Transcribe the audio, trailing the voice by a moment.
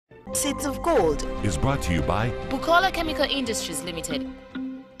Seeds of Gold is brought to you by Bukola Chemical Industries Limited.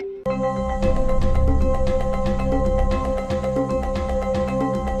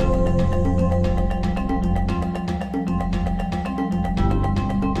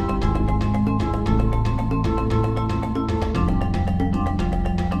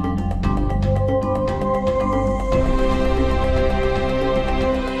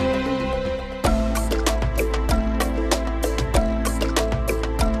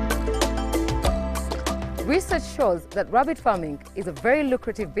 Research shows that rabbit farming is a very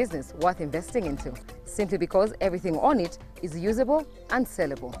lucrative business worth investing into, simply because everything on it is usable and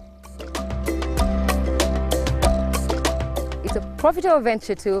sellable. It's a profitable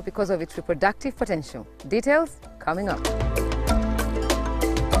venture too because of its reproductive potential. Details coming up.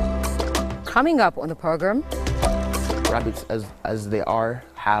 Coming up on the program. Rabbits, as they are,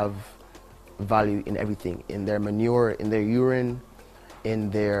 have value in everything, in their manure, in their urine,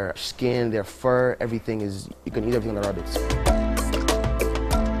 in their skin, their fur. Everything is, you can eat everything on the rabbits.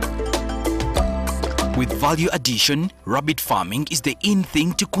 With value addition, rabbit farming is the in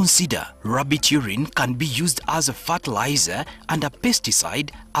thing to consider. Rabbit urine can be used as a fertilizer and a pesticide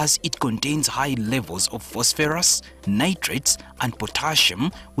as it contains high levels of phosphorus, nitrates and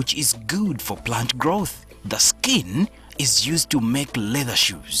potassium, which is good for plant growth. The skin is used to make leather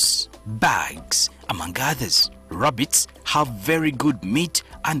shoes, bags, among others. Rabbits have very good meat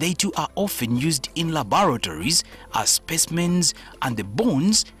and they too are often used in laboratories as specimens, and the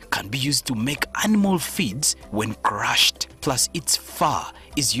bones can be used to make animal feeds when crushed. Plus its fur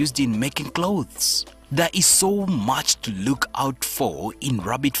is used in making clothes. There is so much to look out for in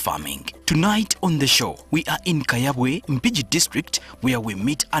rabbit farming. Tonight on the show, we are in Kayabwe, Mpigi district, where we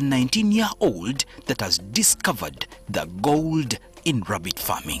meet a 19-year-old that has discovered the gold in rabbit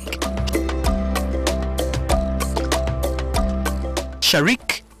farming.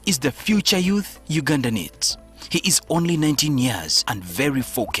 Sharik is the future youth Uganda needs. He is only 19 years and very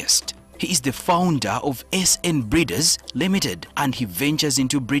focused. He is the founder of SN Breeders Limited, and he ventures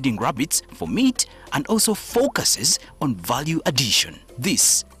into breeding rabbits for meat and also focuses on value addition.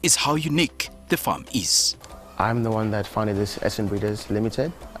 This is how unique the farm is. I'm the one that founded this SN Breeders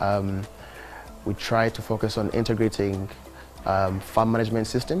Limited. We try to focus on integrating farm management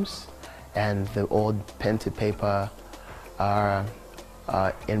systems and the old pen to paper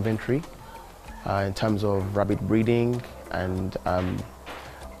inventory in terms of rabbit breeding and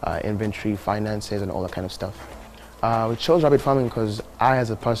inventory finances and all that kind of stuff. We chose rabbit farming because I, as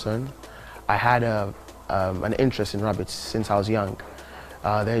a person, I had an interest in rabbits since I was young.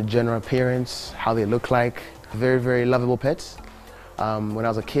 Their general appearance, how they look like, very, very lovable pets. When I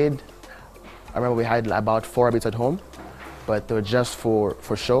was a kid, I remember we had about 4 rabbits at home, but they were just for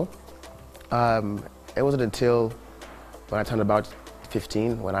show. It wasn't until when I turned about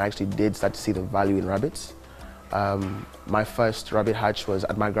 15 when I actually did start to see the value in rabbits. My first rabbit hatch was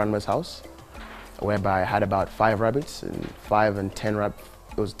at my grandma's house, whereby I had about 5 rabbits, and 5 and 10 it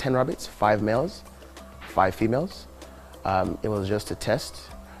was 10 rabbits, 5 males, 5 females. It was just a test,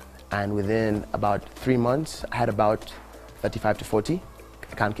 and within about 3 months I had about 35 to 40.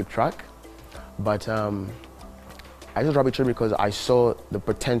 I can't keep track, but I chose rabbitry because I saw the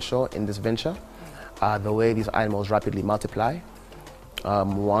potential in this venture, the way these animals rapidly multiply.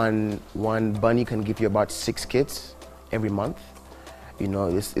 One bunny can give you about 6 kids every month. You know,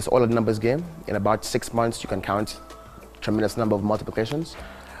 it's all a numbers game. In about 6 months, you can count a tremendous number of multiplications.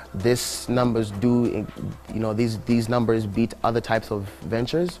 These numbers do, you know, these numbers beat other types of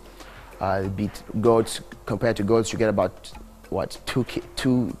ventures. Beat goats. Compared to goats, you get about what, two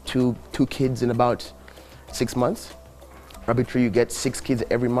kids in about 6 months. Rabbitry, you get 6 kids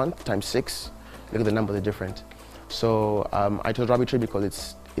every month times 6. Look at the numbers are different. So I chose rabbitry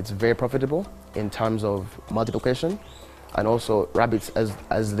because it's very profitable in terms of multiplication, and also rabbits,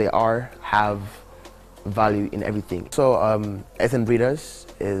 as they are, have value in everything. So SN Breeders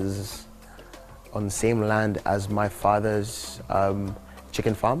is on the same land as my father's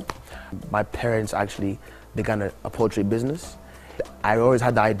chicken farm. My parents actually began a poultry business. I always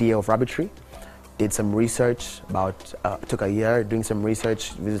had the idea of rabbitry. Did some research took a year doing some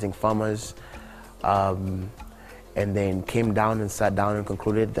research, visiting farmers. And then came down and sat down and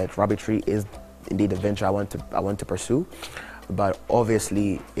concluded that rabbitry is indeed a venture I want to pursue. But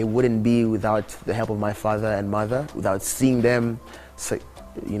obviously, it wouldn't be without the help of my father and mother, without seeing them,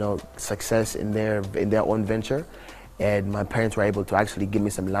 you know, success in their own venture. And my parents were able to actually give me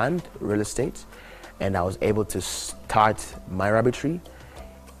some land, real estate, and I was able to start my rabbitry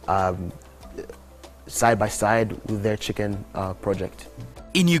side by side with their chicken project.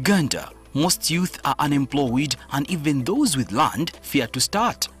 In Uganda, most youth are unemployed, and even those with land fear to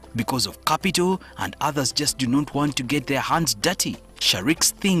start. because of capital, and others just do not want to get their hands dirty.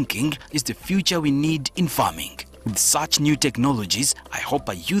 Sharik's thinking is the future we need in farming. With such new technologies, I hope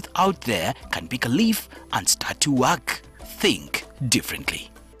a youth out there can pick a leaf and start to work. Think differently.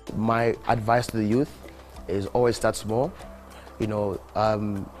 My advice to the youth is always start small. You know,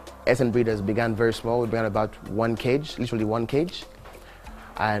 SN Breeders began very small. We began about 1 cage, literally 1 cage.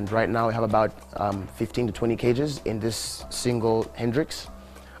 And right now we have about 15 to 20 cages in this single Hendrix.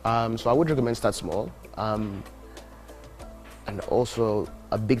 So I would recommend start small. And also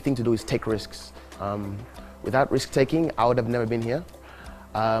a big thing to do is take risks. Without risk taking, I would have never been here.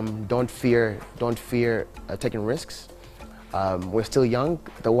 Don't fear taking risks. We're still young.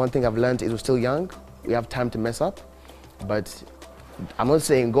 The one thing I've learned is we're still young. We have time to mess up, but I'm not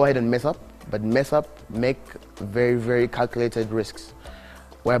saying go ahead and mess up, but mess up, make very, very calculated risks,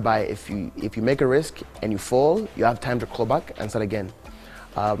 whereby if you make a risk and you fall, you have time to claw back and start again.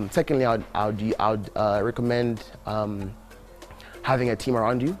 Secondly, I would recommend having a team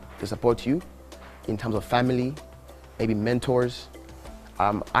around you to support you in terms of family, maybe mentors.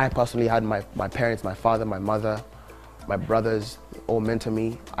 I personally had my parents, my father, my mother, my brothers all mentor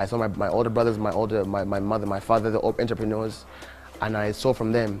me. I saw my older brothers, my mother, my father, they're all entrepreneurs, and I saw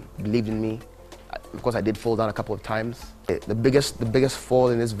from them, believed in me. Of course, I did fall down a couple of times. The biggest fall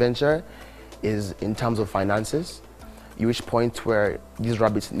in this venture is in terms of finances. You reach a point where these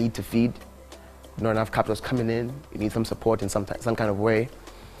rabbits need to feed. Not enough capital is coming in. You need some support in some kind of way.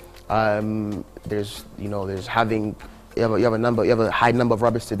 There's having you have a high number of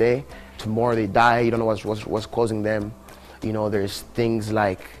rabbits today. Tomorrow they die. You don't know what's causing them. You know, there's things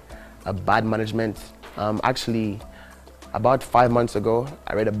like a bad management. Actually, about 5 months ago,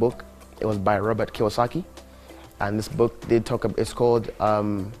 I read a book. It was by Robert Kiyosaki, and this book did talk. It's called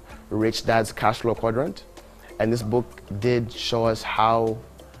Rich Dad's Cash Flow Quadrant, and this book did show us how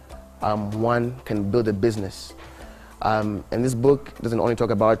one can build a business. And this book doesn't only talk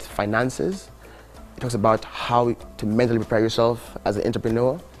about finances. It talks about how to mentally prepare yourself as an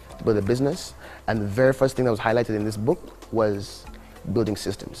entrepreneur to build a business. And the very first thing that was highlighted in this book was building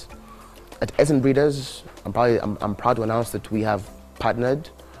systems. At SN Breeders, I'm proud to announce that we have partnered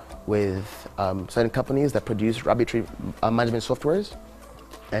with certain companies that produce rabbitry management softwares.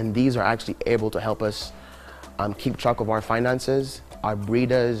 And these are actually able to help us keep track of our finances, our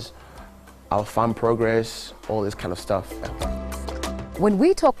breeders, our farm progress, all this kind of stuff. When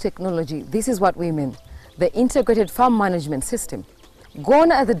we talk technology, this is what we mean: the integrated farm management system.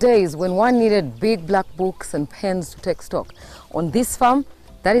 Gone are the days when one needed big black books and pens to take stock. On this farm,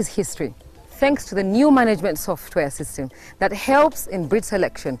 that is history, thanks to the new management software system that helps in breed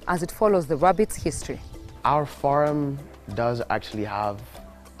selection as it follows the rabbit's history. Our farm does actually have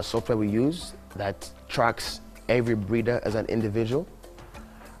a software we use that tracks every breeder as an individual.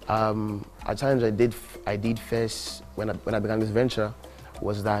 A challenge I did face when I began this venture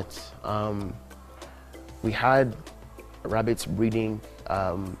was that we had rabbits breeding.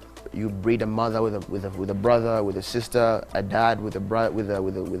 You breed a mother with a brother, with a sister, a dad with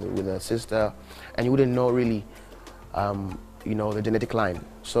a sister, and you wouldn't know really, the genetic line.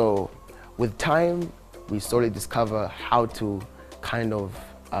 So, with time, we slowly discover how to kind of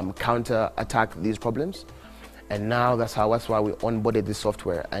counter-attack these problems. And now that's why we onboarded this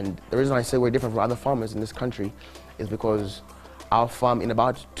software. And the reason I say we're different from other farmers in this country is because our farm, in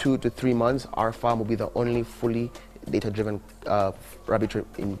about 2 to 3 months, our farm will be the only fully data-driven rabbitry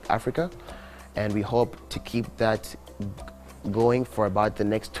in Africa. And we hope to keep that going for about the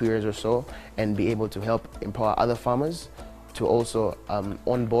next 2 years or so and be able to help empower other farmers to also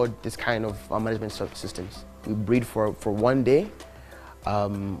onboard this kind of management systems. We breed for 1 day.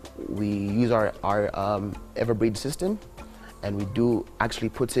 We use our Everbreed system, and we do actually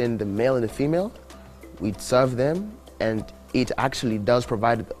put in the male and the female. We serve them, and it actually does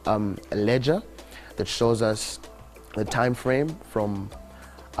provide a ledger that shows us the time frame from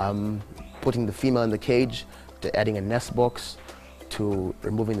putting the female in the cage to adding a nest box to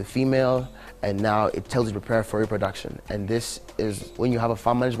removing the female, and now it tells you to prepare for reproduction. And this is, when you have a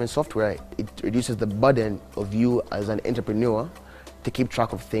farm management software, it reduces the burden of you as an entrepreneur to keep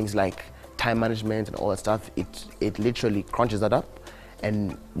track of things like time management and all that stuff. It literally crunches that up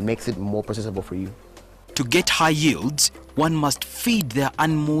and makes it more processable for you. To get high yields, one must feed their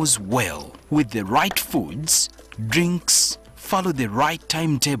animals well with the right foods, drinks, follow the right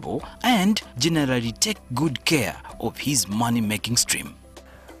timetable, and generally take good care of his money-making stream.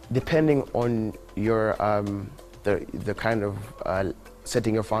 Depending on your the kind of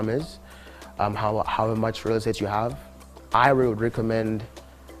setting your farm is, how much real estate you have, I would recommend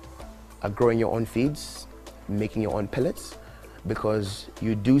growing your own feeds, making your own pellets, because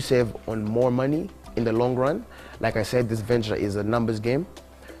you do save on more money in the long run. Like I said, this venture is a numbers game.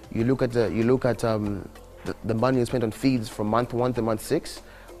 You look at the money you spent on feeds from month 1 to month 6,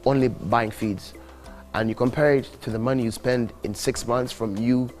 only buying feeds, and you compare it to the money you spend in 6 months from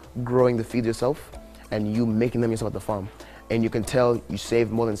you growing the feeds yourself and you making them yourself at the farm. And you can tell you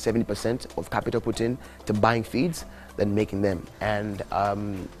save more than 70% of capital put in to buying feeds than making them. And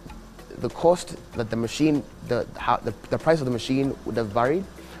the cost that the machine, the price of the machine would have varied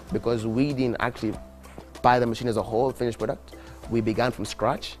because we didn't actually buy the machine as a whole, finished product. We began from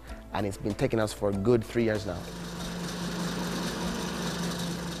scratch, and it's been taking us for a good 3 years now.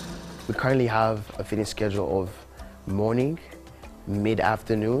 We currently have a feeding schedule of morning,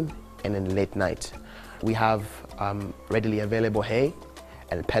 mid-afternoon, and then late night. We have readily available hay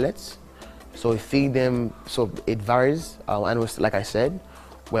and pellets. So we feed them, so it varies. And like I said,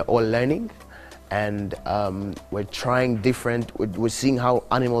 we're all learning, and we're trying different, we're seeing how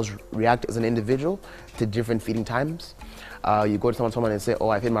animals react as an individual to different feeding times. You go to someone and say, oh,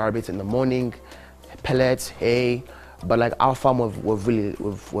 I feed my rabbits in the morning, pellets, hay, but like our farm, we've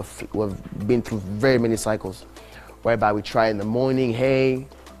been through very many cycles, whereby we try in the morning hay,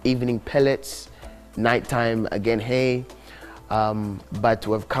 evening pellets, nighttime again hay, but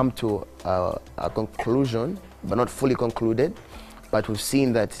we've come to a conclusion, but not fully concluded, but we've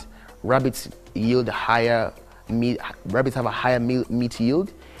seen that rabbits yield higher meat, rabbits have a higher meat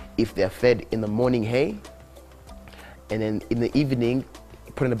yield if they're fed in the morning hay, and then in the evening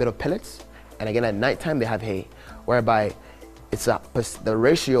put in a bit of pellets, and again at nighttime they have hay, whereby it's the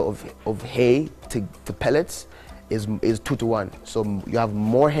ratio of hay to pellets is 2 to 1. So you have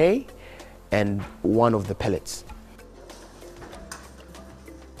more hay and 1 of the pellets.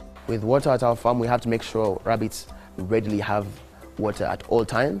 With water at our farm, we have to make sure rabbits readily have water at all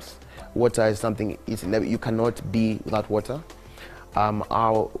times. Water is something you cannot be without water.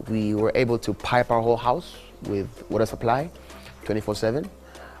 We were able to pipe our whole house with water supply 24/7.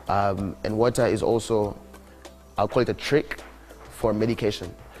 And water is also, I'll call it a trick for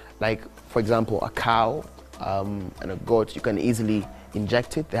medication. Like, for example, a cow and a goat, you can easily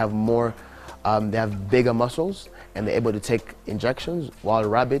inject it. They have more, they have bigger muscles and they're able to take injections, while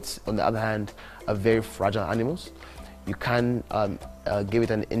rabbits, on the other hand, are very fragile animals. You can give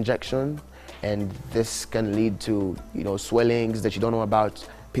it an injection, and this can lead to swellings that you don't know about.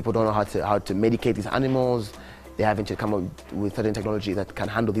 People don't know how to medicate these animals. They haven't yet come up with certain technology that can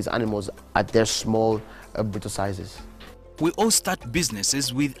handle these animals at their small, brittle sizes. We all start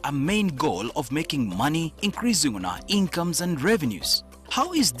businesses with a main goal of making money, increasing on our incomes and revenues.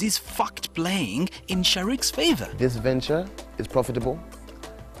 How is this fact playing in Sharik's favor? This venture is profitable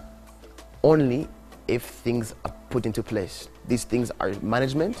only if things are put into place. These things are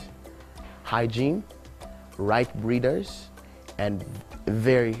management, hygiene, right breeders, and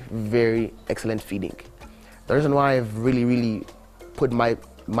very, very excellent feeding. The reason why I've really put my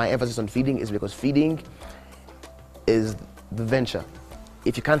emphasis on feeding is because feeding is the venture.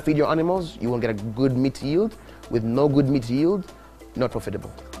 If you can't feed your animals, you won't get a good meat yield. With no good meat yield, not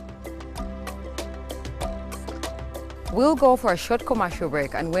profitable. We'll go for a short commercial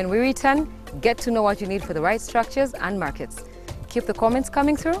break, and when we return, get to know what you need for the right structures and markets. Keep the comments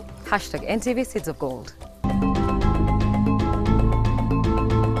coming through. #NTV Seeds of Gold.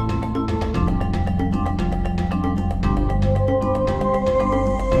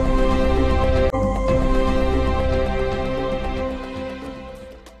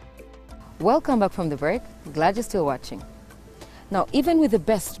 Welcome back from the break. Glad you're still watching. Now, even with the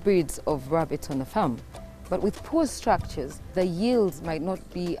best breeds of rabbits on the farm, but with poor structures, the yields might not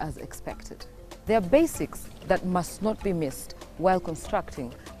be as expected. There are basics that must not be missed while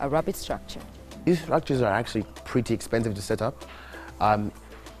constructing a rabbit structure. These structures are actually pretty expensive to set up,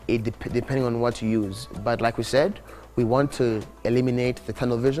 depending on what you use. But like we said, we want to eliminate the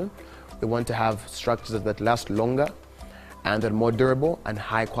tunnel vision. We want to have structures that last longer and are more durable and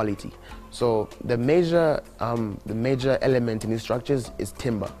high quality. So the major element in these structures is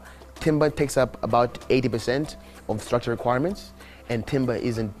timber. Timber takes up about 80% of structure requirements, and timber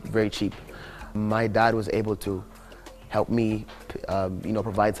isn't very cheap. My dad was able to help me,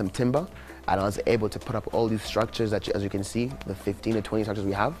 provide some timber, and I was able to put up all these structures that, as you can see, the 15 to 20 structures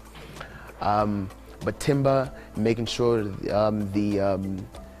we have. But timber, making sure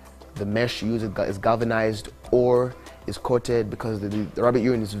the mesh used is galvanized or is coated, because the rabbit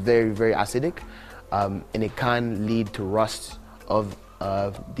urine is very, very acidic, and it can lead to rust of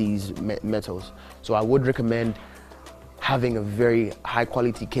these metals. So I would recommend having a very high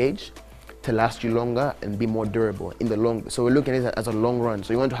quality cage to last you longer and be more durable in the long. So we're looking at it as a long run.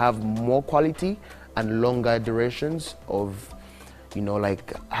 So you want to have more quality and longer durations of you know,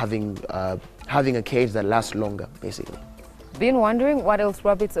 like having a cage that lasts longer, basically. Been wondering what else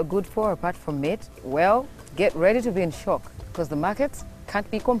rabbits are good for apart from meat? Well, get ready to be in shock because the markets can't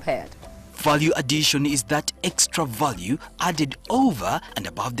be compared. Value addition is that extra value added over and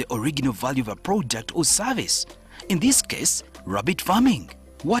above the original value of a product or service. In this case, rabbit farming.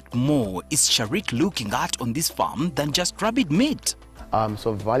 What more is Sharik looking at on this farm than just rabbit meat?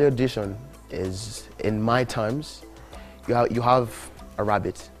 So value addition is, in my terms, you have a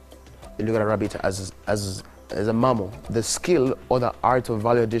rabbit. You look at a rabbit as a mammal. The skill or the art of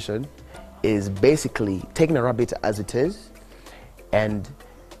value addition is basically taking a rabbit as it is and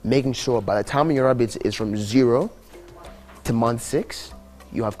making sure by the time your rabbit is from 0 to month 6,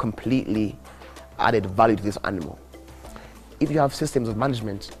 you have completely added value to this animal. If you have systems of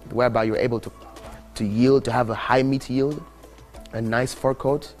management whereby you're able to yield, to have a high meat yield, a nice fur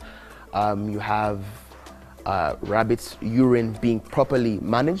coat, you have rabbits' urine being properly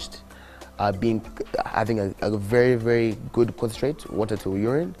managed, having a very, very good concentrate, water to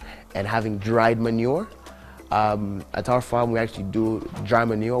urine, and having dried manure. At our farm, we actually do dry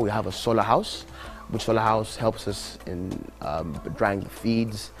manure. We have a solar house, which solar house helps us in drying the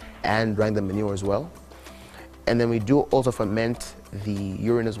feeds and drying the manure as well. And then we do also ferment the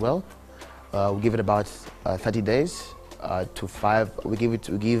urine as well. We give it about 30 days to 5.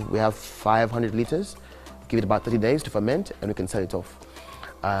 We have 500 liters. Give it about 30 days to ferment, and we can sell it off.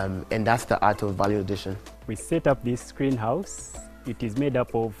 And that's the art of value addition. We set up this greenhouse. It is made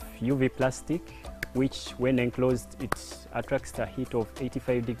up of UV plastic, which when enclosed, it attracts a heat of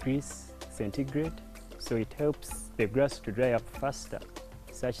 85 degrees centigrade. So it helps the grass to dry up faster,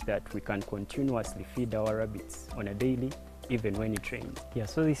 such that we can continuously feed our rabbits on a daily, even when it rains. Yeah,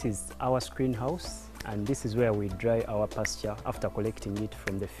 so this is our screen house, and this is where we dry our pasture after collecting it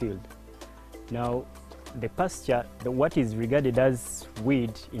from the field. Now, the pasture, what is regarded as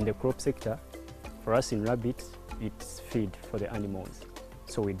weed in the crop sector, for us in rabbits, it's feed for the animals.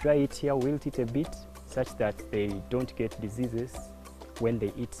 So we dry it here, wilt it a bit, such that they don't get diseases when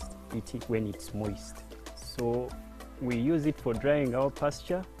they eat it when it's moist. So we use it for drying our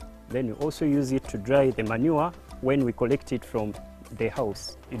pasture. Then we also use it to dry the manure when we collect it from the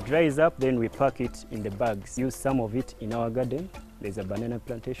house. It dries up, then we pack it in the bags. Use some of it in our garden. There's a banana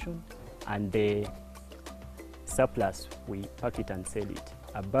plantation, and the surplus, we pack it and sell it.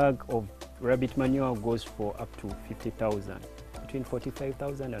 A bag of rabbit manure goes for up to 50,000, between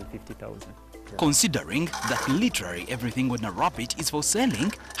 45,000 and 50,000. Considering that literally everything on a rabbit is for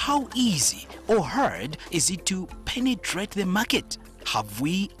selling, how easy or hard is it to penetrate the market? Have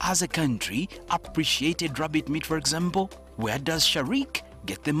we as a country appreciated rabbit meat, for example? Where does Sharik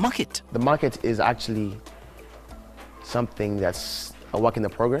get the market? The market is actually something that's a work in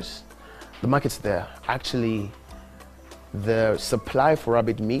progress. The market's there. Actually, the supply for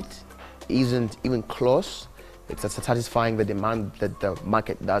rabbit meat isn't even close. It's satisfying the demand that the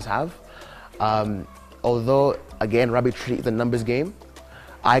market does have. Although, again, rabbitry is a numbers game.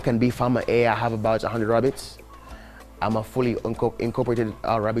 I can be farmer A, I have about 100 rabbits. I'm a fully incorporated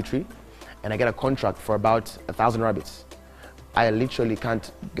rabbitry, and I get a contract for about 1,000 rabbits. I literally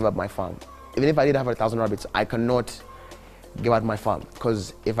can't give up my farm. Even if I did have 1,000 rabbits, I cannot give out my farm,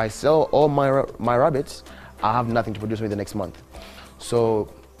 because if I sell all my rabbits, I'll have nothing to produce me the next month.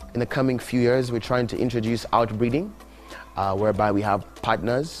 So in the coming few years, we're trying to introduce outbreeding, whereby we have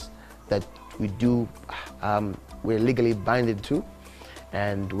partners that we're legally binded to,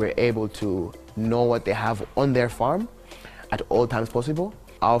 and we're able to know what they have on their farm at all times possible.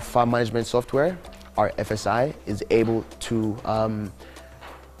 Our farm management software, our FSI, is able to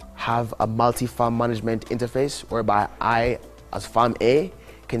have a multi-farm management interface whereby I, as farm A,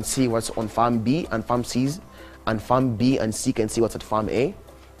 can see what's on farm B and farm C's, and farm B and C can see what's at farm A.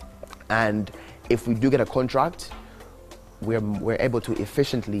 And if we do get a contract, we're able to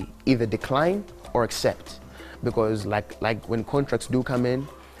efficiently either decline or accept, because like when contracts do come in,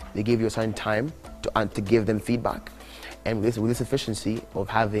 they give you a certain time to give them feedback. And with this efficiency of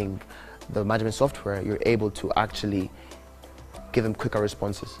having the management software, you're able to actually give them quicker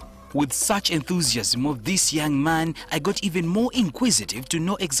responses. With such enthusiasm of this young man, I got even more inquisitive to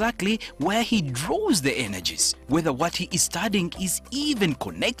know exactly where he draws the energies, whether what he is studying is even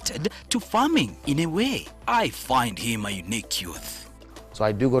connected to farming in a way. I find him a unique youth. So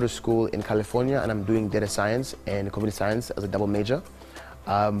I do go to school in California, and I'm doing data science and computer science as a double major.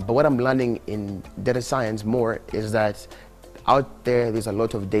 But what I'm learning in data science more is that out there's a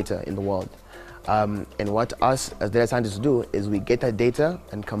lot of data in the world. And what us as data scientists do is we get that data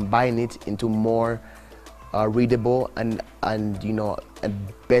and combine it into more readable and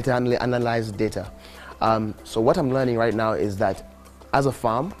better analyzed data. So what I'm learning right now is that as a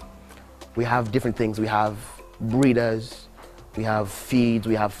farm, we have different things. We have breeders, we have feeds,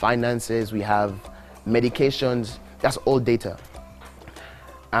 we have finances, we have medications. That's all data.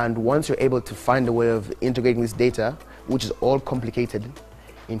 And once you're able to find a way of integrating this data, which is all complicated,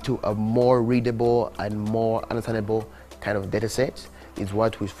 into a more readable and more understandable kind of data set, is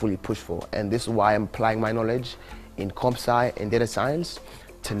what we fully push for. And this is why I'm applying my knowledge in comp sci and data science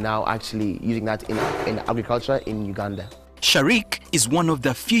to now actually using that in agriculture in Uganda. Sharik is one of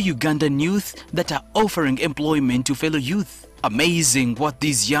the few Ugandan youth that are offering employment to fellow youth. Amazing what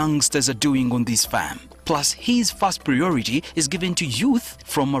these youngsters are doing on this farm. Plus, his first priority is given to youth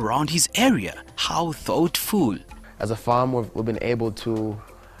from around his area. How thoughtful. As a farm, we've been able to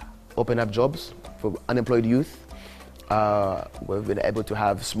open up jobs for unemployed youth. We've been able to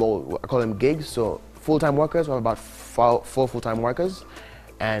have small, I call them gigs, so full-time workers. We have about four full-time workers,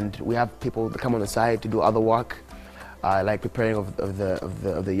 and we have people that come on the side to do other work, like preparing of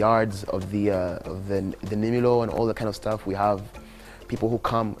the yards, of the Nimilo and all that kind of stuff. We have people who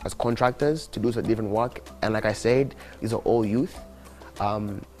come as contractors to do some different work, and like I said, these are all youth.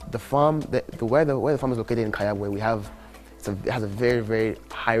 The farm, where the farm is located in Kayabwe, it has a very, very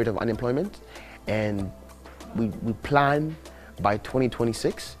high rate of unemployment, and we plan by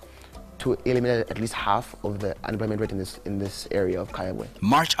 2026 to eliminate at least half of the unemployment rate in this area of Kayabwe.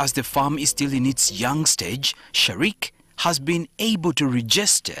 Much as the farm is still in its young stage, Sharik has been able to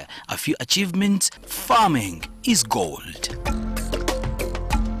register a few achievements. Farming is gold.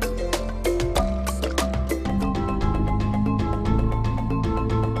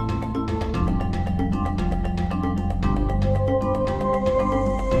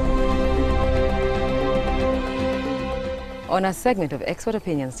 On a segment of Expert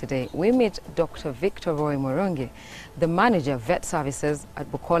Opinions today, we meet Dr. Victor Roy Murungi, the manager of vet services at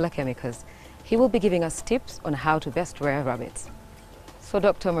Bukola Chemicals. He will be giving us tips on how to best rear rabbits. So,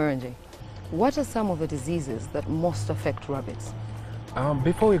 Dr. Murungi, what are some of the diseases that most affect rabbits?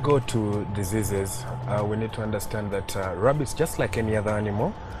 Before we go to diseases, we need to understand that rabbits, just like any other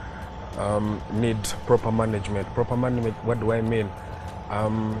animal, need proper management. Proper management, what do I mean?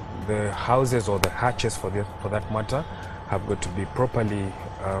 The houses or the hatches, for that matter, have got to be properly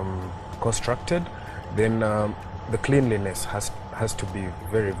constructed. Then the cleanliness has to be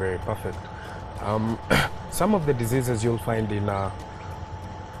very, very perfect. Some of the diseases you'll find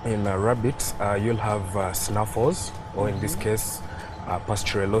in rabbits, you'll have snuffles, or in this case,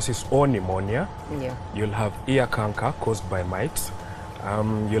 pasteurellosis or pneumonia. Yeah. You'll have ear canker caused by mites.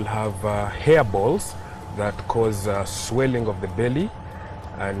 You'll have hair balls that cause swelling of the belly,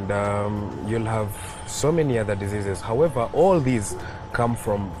 and you'll have so many other diseases. However, all these come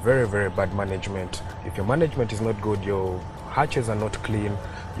from very, very bad management. If your management is not good, your hatches are not clean,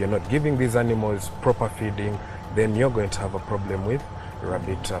 you're not giving these animals proper feeding, then you're going to have a problem with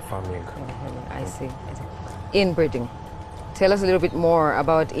rabbit farming. I see. Inbreeding. Tell us a little bit more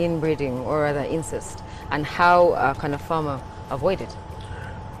about inbreeding, or rather incest, and how can a farmer avoid it?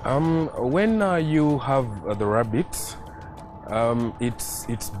 When you have the rabbits,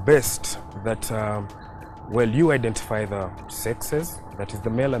 it's best that well, you identify the sexes, that is the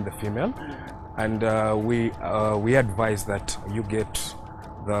male and the female, and we advise that you get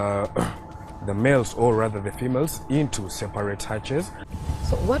the males, or rather the females, into separate hatches.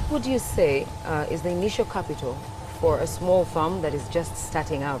 So what would you say is the initial capital for a small farm that is just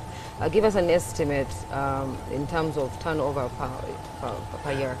starting out? Give us an estimate in terms of turnover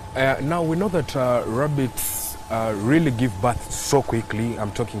per year. Now we know that rabbits really give birth so quickly.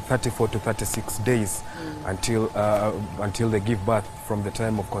 I'm talking 34 to 36 days until they give birth from the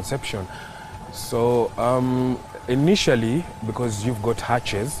time of conception. So initially, because you've got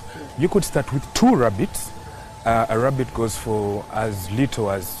hatches, you could start with 2 rabbits. A rabbit goes for as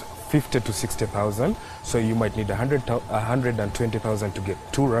little as 50 to 60,000. So you might need 120,000 to get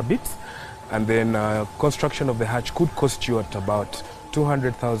 2 rabbits. And then construction of the hatch could cost you at about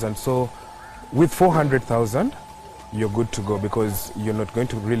 200,000. So with 400,000, you're good to go, because you're not going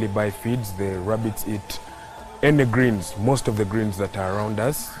to really buy feeds. The rabbits eat any greens, most of the greens that are around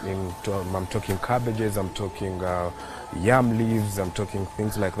us. I'm talking cabbages, I'm talking yam leaves, I'm talking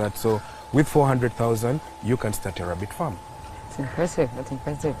things like that. So with 400,000, you can start a rabbit farm. That's impressive, that's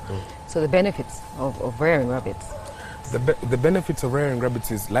impressive. So the benefits of rearing rabbits? The benefits of rearing rabbits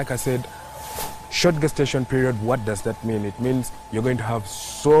is, like I said, short gestation period. What does that mean? It means you're going to have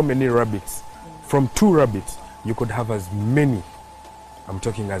so many rabbits. From 2 rabbits, you could have as many, I'm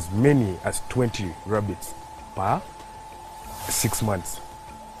talking as many as 20 rabbits per 6 months.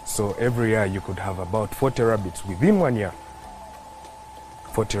 So every year you could have about 40 rabbits within 1 year.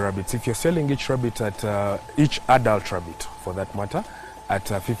 40 rabbits. If you're selling each rabbit at each adult rabbit, for that matter, at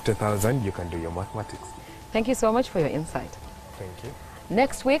 50,000, you can do your mathematics. Thank you so much for your insight. Thank you.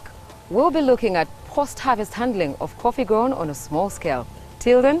 Next week, we'll be looking at post-harvest handling of coffee grown on a small scale.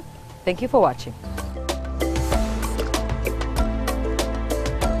 Till then, thank you for watching.